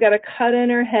ground. She's got a cut in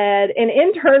her head. And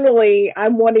internally,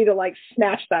 I'm wanting to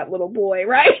snatch that little boy,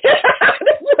 right? Just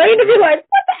trying to be like,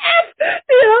 what the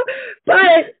F?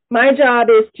 But my job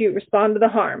is to respond to the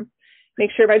harm,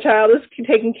 make sure my child is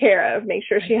taken care of, make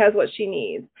sure she has what she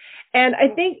needs. And I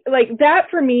think that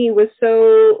for me was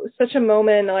such a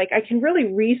moment, I can really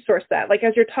resource that.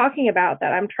 As you're talking about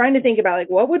that, I'm trying to think about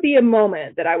what would be a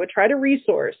moment that I would try to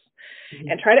resource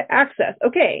and try to access.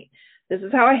 Okay, this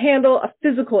is how I handle a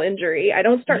physical injury. I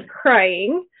don't start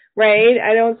crying, right?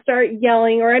 I don't start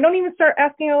yelling, or I don't even start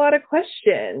asking a lot of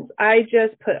questions. I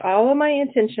just put all of my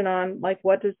intention on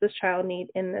what does this child need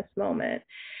in this moment?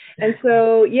 And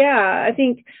so, I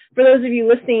think for those of you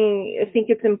listening, I think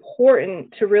it's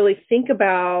important to really think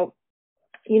about,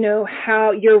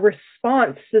 how your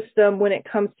response system when it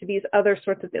comes to these other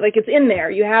sorts of things, it's in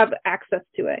there, you have access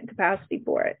to it and capacity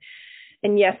for it.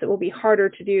 And yes, it will be harder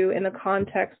to do in the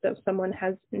context of someone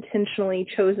has intentionally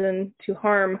chosen to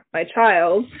harm my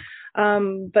child.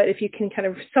 But if you can kind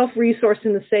of self-resource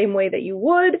in the same way that you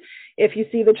would if you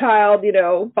see the child,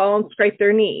 fall and scrape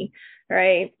their knee,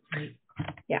 right?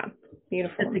 Yeah,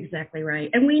 beautiful. That's exactly right.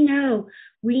 And we know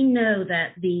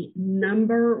that the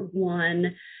number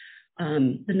one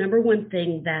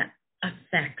thing that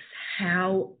affects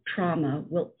how trauma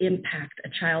will impact a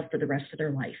child for the rest of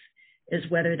their life is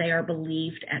whether they are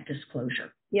believed at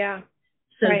disclosure. Yeah.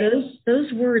 So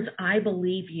those words, I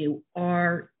believe you,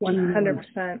 are 100%.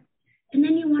 And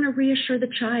then you want to reassure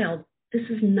the child, this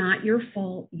is not your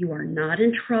fault. You are not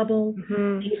in trouble.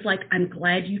 Things like, I'm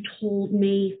glad you told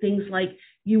me. Things like,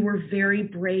 you were very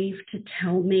brave to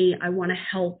tell me. I want to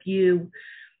help you.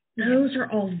 Those are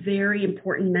all very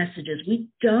important messages. We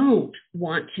don't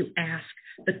want to ask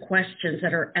the questions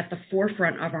that are at the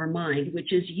forefront of our mind,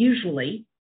 which is usually,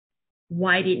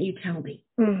 why didn't you tell me?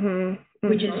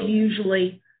 Which is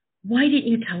usually, why didn't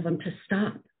you tell them to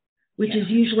stop? Which is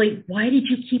usually, why did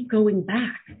you keep going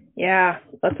back? Yeah,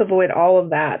 let's avoid all of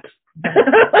that.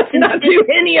 Let's not do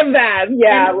any of that.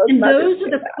 Yeah. And those are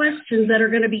the questions that are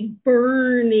going to be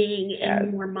burning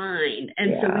in your mind.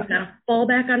 And so we've got to fall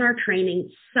back on our training,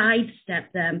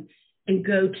 sidestep them, and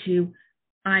go to,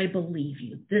 I believe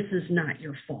you. This is not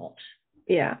your fault.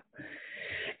 Yeah.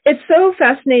 It's so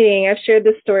fascinating. I've shared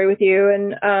this story with you.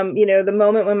 And, the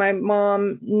moment when my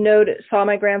mom saw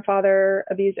my grandfather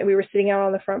abused, and we were sitting out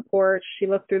on the front porch, she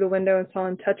looked through the window and saw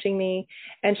him touching me.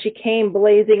 And she came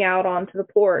blazing out onto the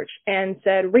porch and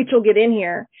said, Rachel, get in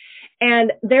here.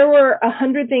 And there were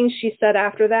 100 things she said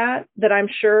after that I'm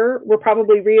sure were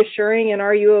probably reassuring and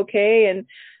are you okay? And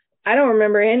I don't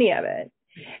remember any of it.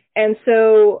 And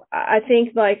so I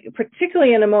think, like,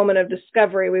 particularly in a moment of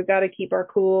discovery, we've got to keep our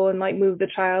cool and move the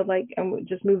child, and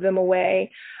just move them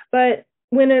away. But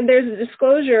when there's a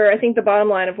disclosure, I think the bottom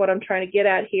line of what I'm trying to get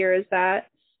at here is that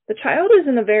the child is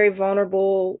in a very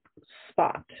vulnerable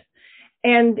spot.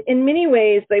 And in many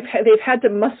ways, they've had to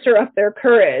muster up their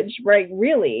courage, right,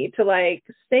 really, to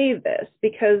save this,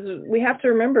 because we have to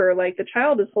remember, the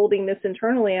child is holding this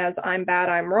internally as I'm bad,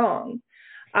 I'm wrong.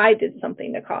 I did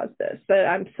something to cause this, but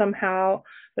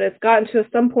it's gotten to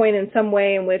some point in some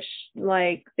way in which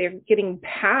they're getting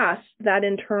past that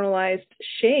internalized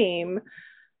shame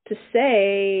to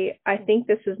say, I think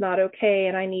this is not okay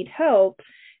and I need help.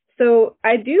 So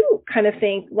I do kind of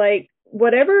think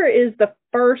whatever is the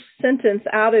first sentence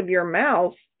out of your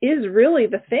mouth is really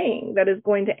the thing that is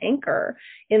going to anchor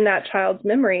in that child's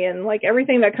memory. And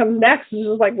everything that comes next is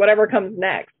just whatever comes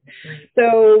next.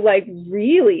 So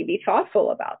really be thoughtful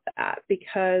about that,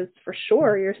 because for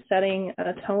sure you're setting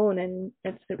a tone, and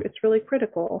it's really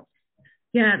critical.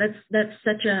 Yeah, that's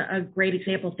such a great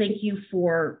example. Thank you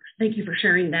for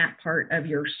sharing that part of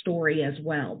your story as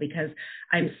well, because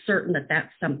I'm certain that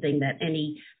that's something that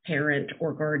any parent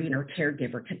or guardian or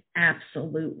caregiver can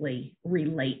absolutely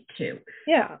relate to.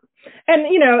 Yeah. And,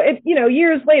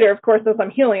 years later, of course, as I'm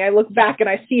healing, I look back and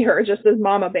I see her just as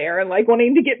Mama Bear and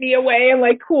wanting to get me away and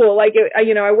cool,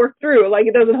 I worked through,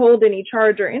 it doesn't hold any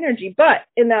charge or energy. But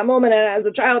in that moment as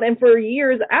a child and for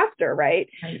years after, right,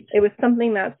 it was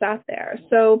something that sat there.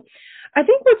 So I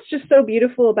think what's just so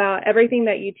beautiful about everything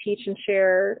that you teach and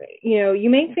share, you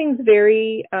make things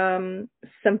very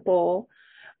simple,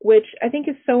 which I think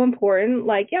is so important.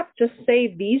 Just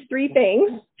say these 3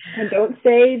 things and don't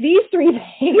say these 3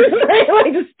 things.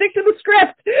 Right? Just stick to the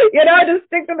script, just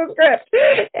stick to the script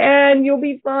and you'll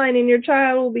be fine, and your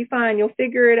child will be fine. You'll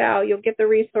figure it out. You'll get the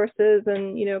resources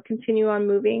and, continue on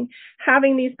moving.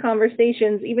 Having these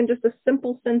conversations, even just a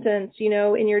simple sentence,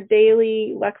 in your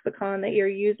daily lexicon that you're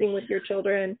using with your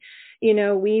children,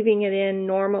 weaving it in,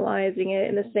 normalizing it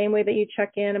in the same way that you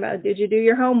check in about, did you do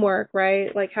your homework,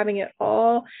 right? Having it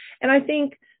all. And I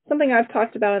think something I've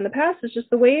talked about in the past is just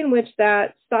the way in which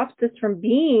that stops this from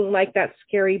being that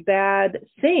scary, bad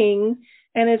thing.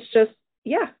 And it's just,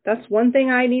 that's one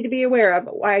thing I need to be aware of.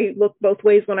 I look both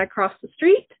ways when I cross the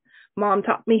street. Mom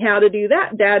taught me how to do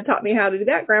that. Dad taught me how to do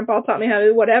that. Grandpa taught me how to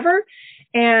do whatever.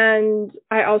 And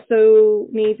I also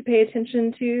need to pay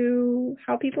attention to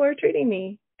how people are treating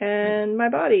me and my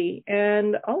body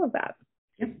and all of that.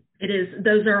 Yep. It is.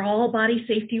 Those are all body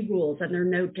safety rules, and they're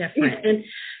no different. And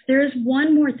there's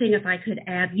one more thing, if I could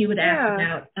add, you would ask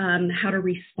about how to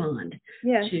respond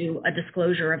to a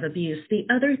disclosure of abuse. The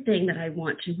other thing that I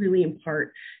want to really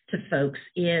impart to folks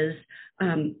is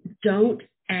don't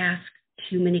ask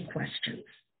too many questions.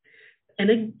 And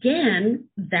again,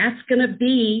 that's going to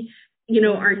be,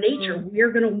 our nature.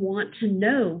 We're going to want to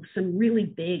know some really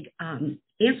big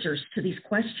answers to these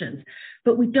questions,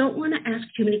 but we don't want to ask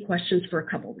too many questions for a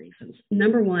couple reasons.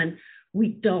 Number one, we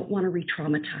don't want to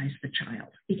re-traumatize the child,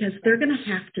 because they're going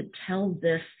to have to tell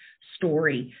this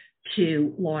story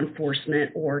to law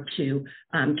enforcement or to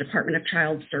Department of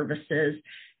Child Services.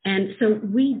 And so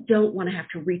we don't want to have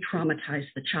to re-traumatize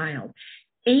the child.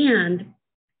 And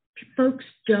folks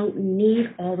don't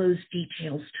need all those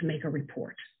details to make a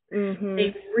report.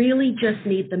 They really just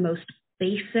need the most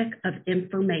basic of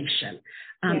information,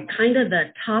 kind of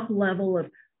the top level of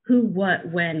who, what,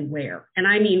 when, where. And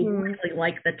I mean,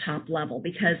 really the top level,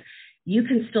 because you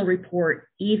can still report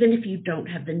even if you don't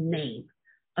have the name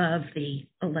of the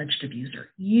alleged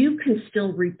abuser. You can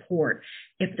still report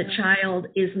if the child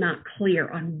is not clear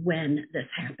on when this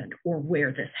happened or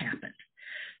where this happened.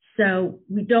 So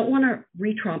we don't want to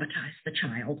re-traumatize the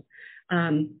child.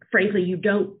 Frankly, you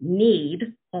don't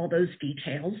need all those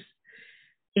details.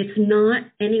 It's not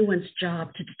anyone's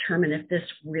job to determine if this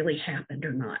really happened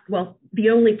or not. Well, the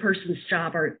only person's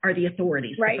job are the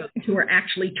authorities, right, who are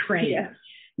actually trained. Yes.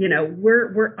 You know,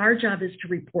 our job is to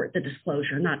report the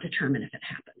disclosure, not determine if it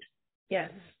happened. Yes,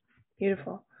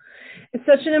 beautiful. It's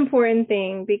such an important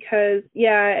thing because,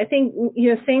 I think,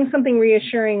 saying something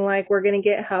reassuring like we're going to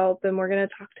get help and we're going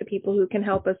to talk to people who can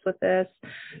help us with this,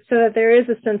 so that there is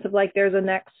a sense of like there's a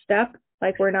next step,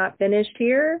 like we're not finished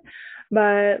here.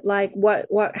 But like,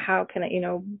 how can I,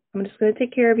 I'm just going to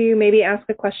take care of you, maybe ask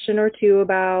a question or two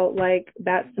about like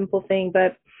that simple thing.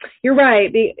 But you're right,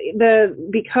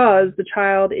 because the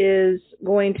child is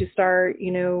going to start,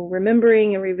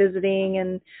 remembering and revisiting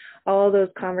and all those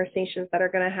conversations that are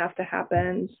going to have to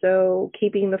happen. So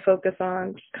keeping the focus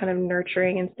on just kind of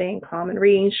nurturing and staying calm and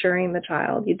reassuring the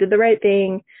child, you did the right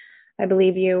thing. I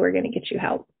believe you. We're going to get you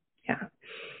help. Yeah.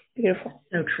 Beautiful.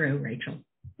 So true, Rachel.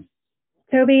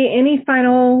 Toby, any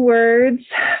final words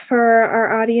for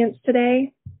our audience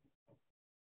today?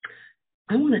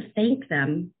 I want to thank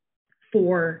them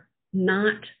for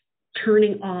not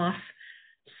turning off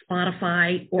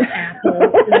Spotify or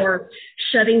Apple or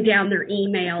shutting down their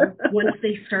email once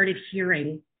they started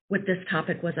hearing what this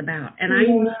topic was about. And I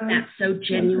mean that so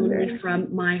genuinely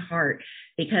from my heart,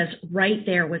 because right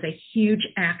there was a huge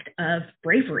act of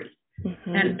bravery.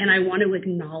 Mm-hmm. And I want to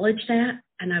acknowledge that,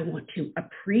 and I want to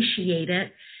appreciate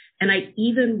it. And I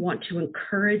even want to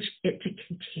encourage it to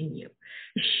continue.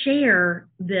 Share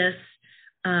this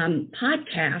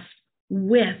podcast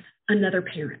with another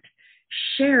parent.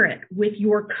 Share it with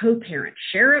your co-parent.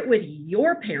 Share it with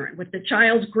your parent, with the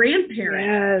child's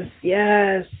grandparent.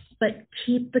 Yes. But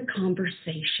keep the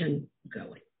conversation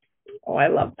going. Oh, I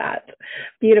love that.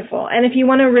 Beautiful. And if you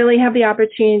want to really have the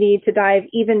opportunity to dive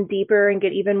even deeper and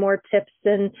get even more tips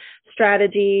and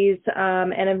strategies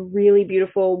and a really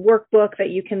beautiful workbook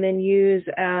that you can then use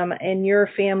in your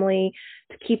family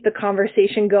to keep the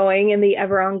conversation going in the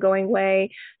ever ongoing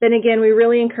way, then again, we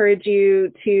really encourage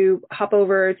you to hop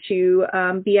over to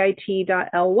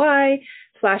bit.ly/The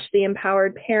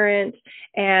Empowered Parent.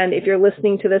 And if you're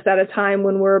listening to this at a time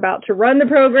when we're about to run the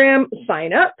program,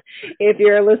 sign up. If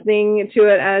you're listening to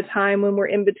it at a time when we're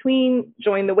in between,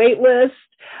 join the wait list.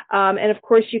 And of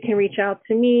course, you can reach out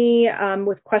to me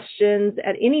with questions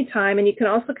at any time. And you can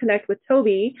also connect with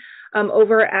Toby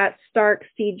over at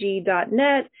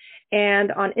starkcg.net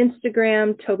and on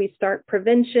Instagram, Toby Stark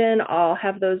Prevention. I'll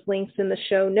have those links in the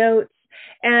show notes.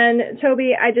 And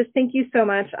Toby, I just thank you so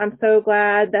much. I'm so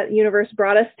glad that the universe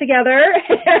brought us together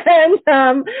and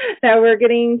that we're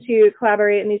getting to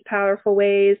collaborate in these powerful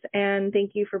ways. And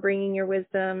thank you for bringing your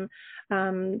wisdom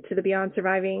to the Beyond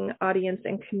Surviving audience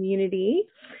and community.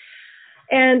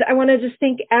 And I want to just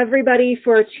thank everybody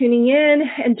for tuning in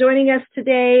and joining us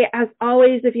today. As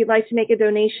always, if you'd like to make a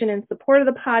donation in support of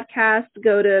the podcast,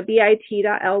 go to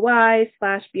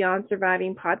bit.ly/Beyond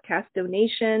Surviving Podcast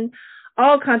Donation.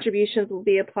 All contributions will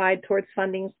be applied towards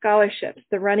funding scholarships,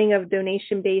 the running of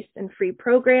donation-based and free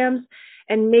programs,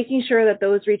 and making sure that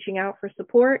those reaching out for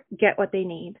support get what they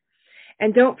need.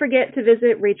 And don't forget to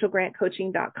visit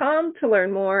rachelgrantcoaching.com to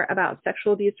learn more about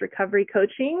sexual abuse recovery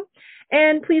coaching.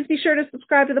 And please be sure to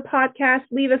subscribe to the podcast,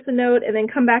 leave us a note, and then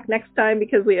come back next time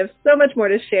because we have so much more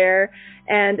to share.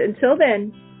 And until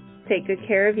then, take good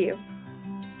care of you.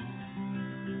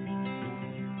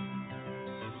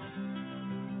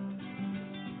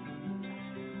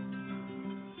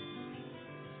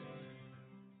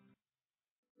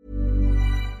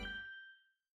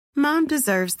 Mom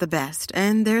deserves the best,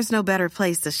 and there's no better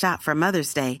place to shop for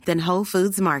Mother's Day than Whole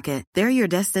Foods Market. They're your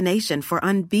destination for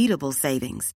unbeatable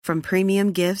savings, from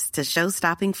premium gifts to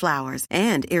show-stopping flowers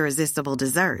and irresistible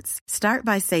desserts. Start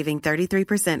by saving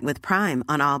 33% with Prime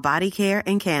on all body care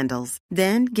and candles.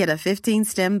 Then get a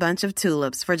 15-stem bunch of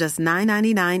tulips for just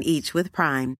 $9.99 each with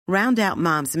Prime. Round out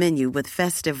Mom's menu with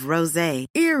festive rosé,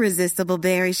 irresistible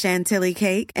berry chantilly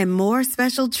cake, and more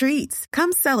special treats.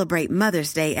 Come celebrate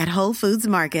Mother's Day at Whole Foods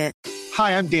Market.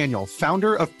 Hi, I'm Daniel,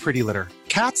 founder of Pretty Litter.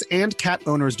 Cats and cat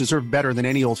owners deserve better than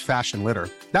any old-fashioned litter.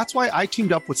 That's why I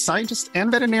teamed up with scientists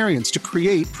and veterinarians to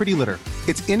create Pretty Litter.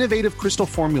 Its innovative crystal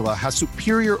formula has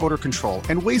superior odor control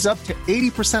and weighs up to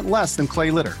 80% less than clay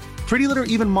litter. Pretty Litter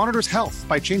even monitors health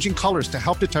by changing colors to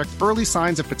help detect early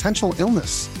signs of potential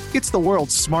illness. It's the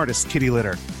world's smartest kitty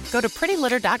litter. Go to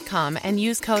prettylitter.com and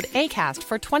use code ACAST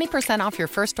for 20% off your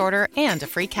first order and a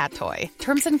free cat toy.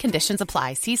 Terms and conditions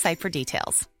apply. See site for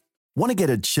details. Want to get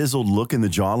a chiseled look in the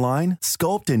jawline?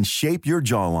 Sculpt and shape your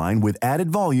jawline with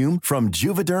added volume from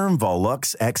Juvederm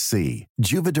Volux XC.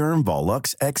 Juvederm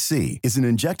Volux XC is an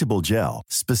injectable gel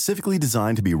specifically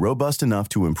designed to be robust enough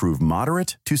to improve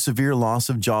moderate to severe loss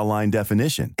of jawline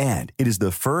definition. And it is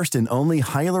the first and only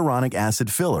hyaluronic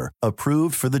acid filler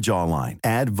approved for the jawline.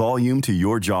 Add volume to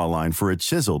your jawline for a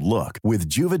chiseled look with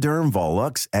Juvederm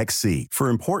Volux XC. For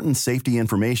important safety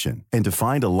information and to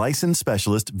find a licensed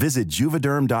specialist, visit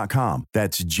Juvederm.com.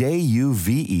 That's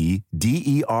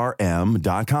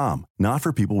Juvederm.com. Not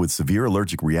for people with severe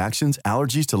allergic reactions,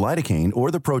 allergies to lidocaine, or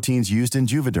the proteins used in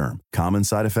Juvederm. Common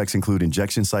side effects include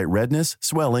injection site redness,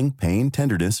 swelling, pain,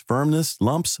 tenderness, firmness,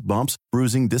 lumps, bumps,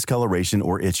 bruising, discoloration,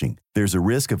 or itching. There's a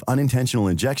risk of unintentional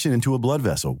injection into a blood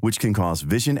vessel, which can cause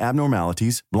vision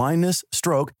abnormalities, blindness,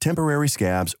 stroke, temporary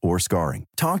scabs, or scarring.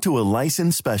 Talk to a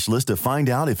licensed specialist to find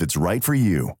out if it's right for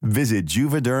you. Visit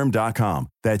Juvederm.com.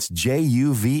 That's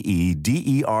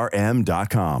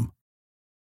Juvederm.com.